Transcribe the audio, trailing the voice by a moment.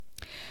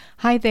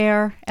Hi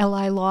there,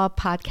 LI Law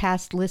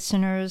podcast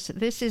listeners.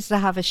 This is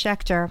Zahava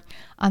Schechter.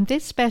 On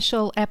this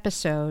special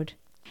episode,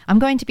 I'm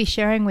going to be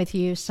sharing with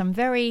you some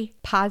very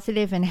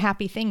positive and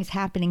happy things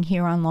happening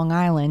here on Long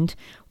Island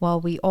while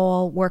we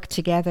all work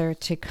together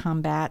to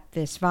combat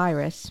this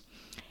virus.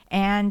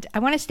 And I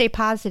want to stay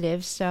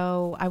positive,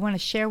 so I want to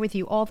share with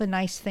you all the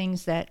nice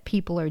things that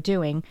people are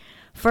doing.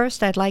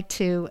 First, I'd like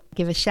to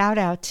give a shout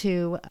out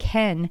to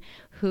Ken,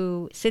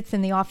 who sits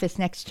in the office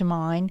next to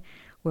mine,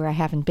 where I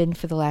haven't been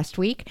for the last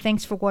week.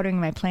 Thanks for watering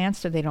my plants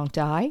so they don't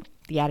die.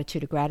 The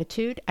attitude of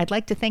gratitude. I'd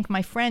like to thank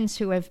my friends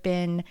who have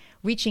been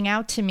reaching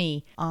out to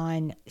me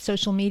on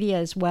social media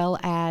as well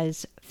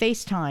as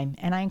FaceTime.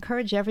 And I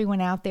encourage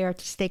everyone out there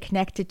to stay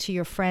connected to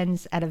your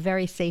friends at a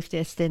very safe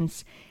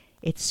distance.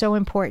 It's so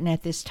important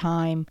at this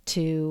time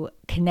to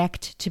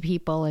connect to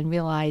people and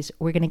realize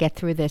we're going to get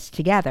through this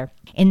together.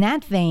 In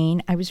that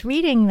vein, I was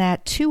reading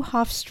that two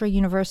Hofstra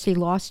University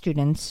law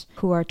students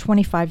who are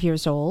 25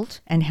 years old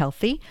and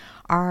healthy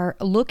are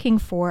looking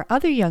for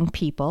other young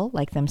people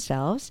like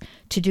themselves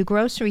to do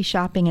grocery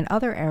shopping and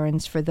other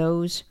errands for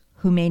those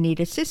who may need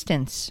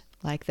assistance,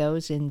 like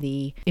those in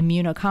the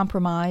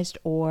immunocompromised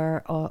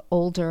or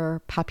older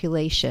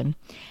population.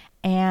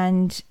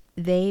 And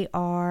they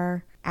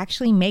are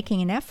actually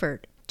making an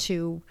effort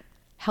to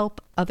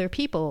help other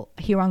people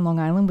here on Long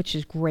Island, which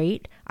is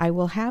great. I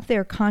will have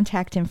their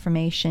contact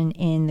information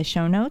in the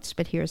show notes,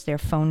 but here's their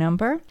phone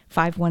number,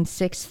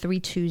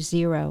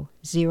 516-320-0715,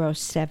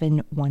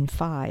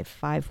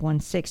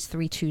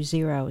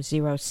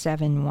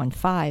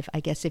 516-320-0715. I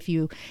guess if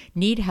you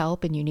need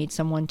help and you need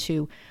someone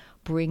to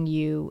bring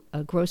you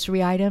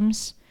grocery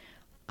items,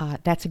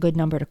 that's a good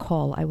number to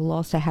call. I will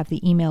also have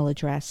the email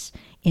address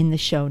in the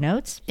show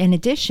notes. In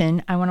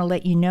addition, I want to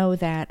let you know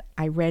that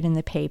I read in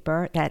the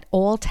paper that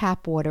all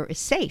tap water is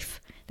safe.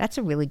 That's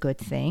a really good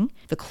thing.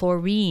 The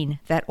chlorine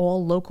that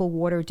all local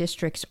water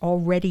districts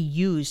already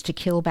use to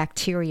kill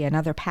bacteria and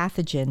other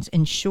pathogens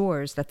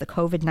ensures that the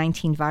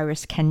COVID-19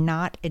 virus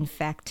cannot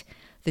infect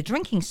the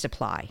drinking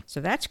supply. So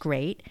that's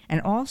great.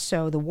 And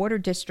also the water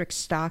district's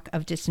stock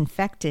of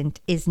disinfectant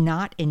is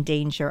not in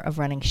danger of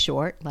running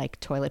short, like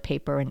toilet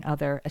paper and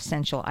other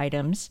essential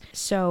items.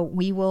 So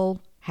we will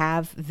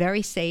have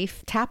very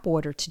safe tap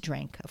water to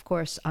drink. Of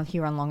course,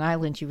 here on Long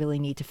Island, you really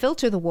need to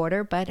filter the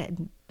water, but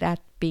that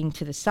being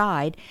to the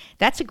side,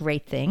 that's a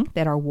great thing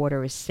that our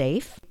water is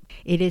safe.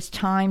 It is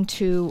time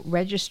to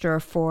register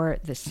for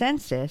the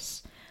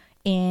census.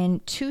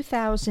 In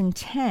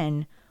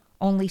 2010,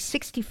 only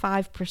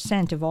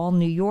 65% of all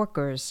New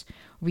Yorkers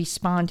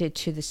responded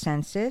to the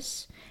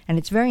census. And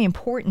it's very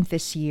important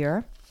this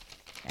year,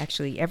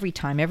 actually every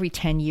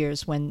 10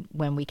 years when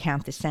we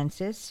count the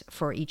census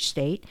for each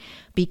state,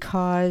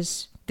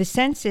 because the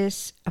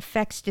census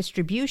affects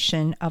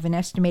distribution of an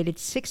estimated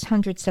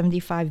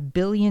 $675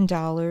 billion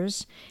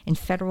in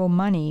federal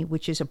money,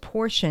 which is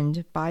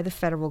apportioned by the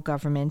federal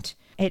government.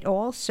 It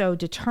also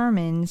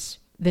determines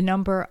the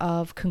number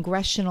of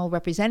congressional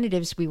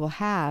representatives we will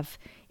have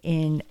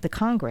in the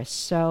Congress,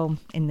 so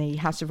in the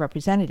House of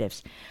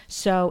Representatives.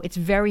 So it's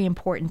very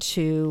important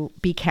to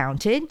be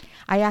counted.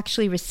 I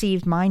actually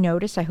received my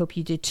notice. I hope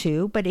you did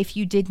too. But if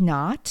you did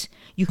not,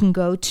 you can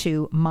go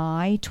to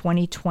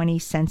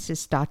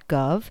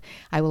my2020census.gov.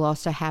 I will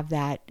also have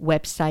that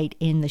website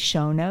in the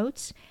show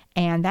notes.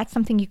 And that's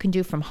something you can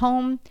do from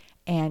home.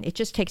 And it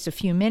just takes a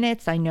few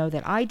minutes. I know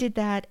that I did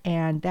that,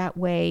 and that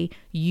way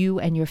you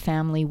and your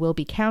family will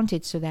be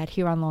counted so that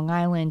here on Long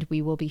Island,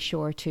 we will be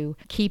sure to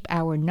keep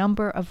our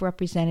number of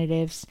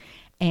representatives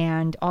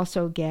and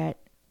also get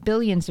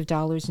billions of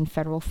dollars in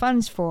federal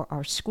funds for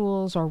our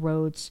schools, our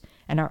roads,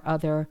 and our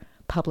other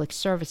public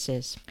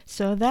services.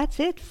 So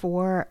that's it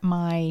for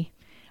my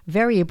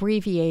very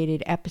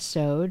abbreviated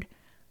episode,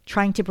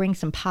 trying to bring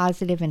some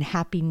positive and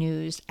happy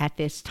news at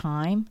this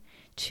time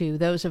to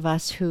those of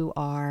us who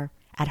are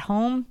at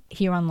home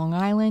here on Long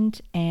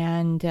Island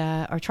and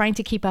are trying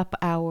to keep up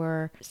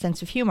our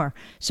sense of humor.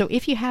 So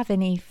if you have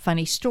any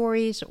funny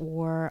stories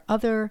or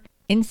other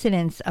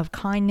incidents of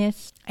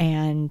kindness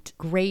and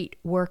great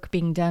work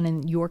being done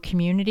in your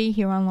community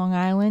here on Long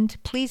Island,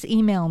 please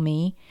email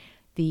me.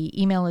 The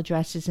email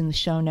address is in the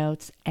show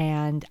notes,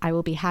 and I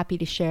will be happy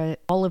to share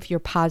all of your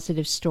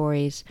positive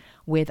stories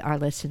with our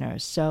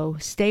listeners. So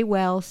stay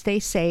well, stay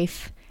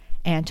safe,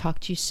 and talk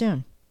to you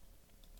soon.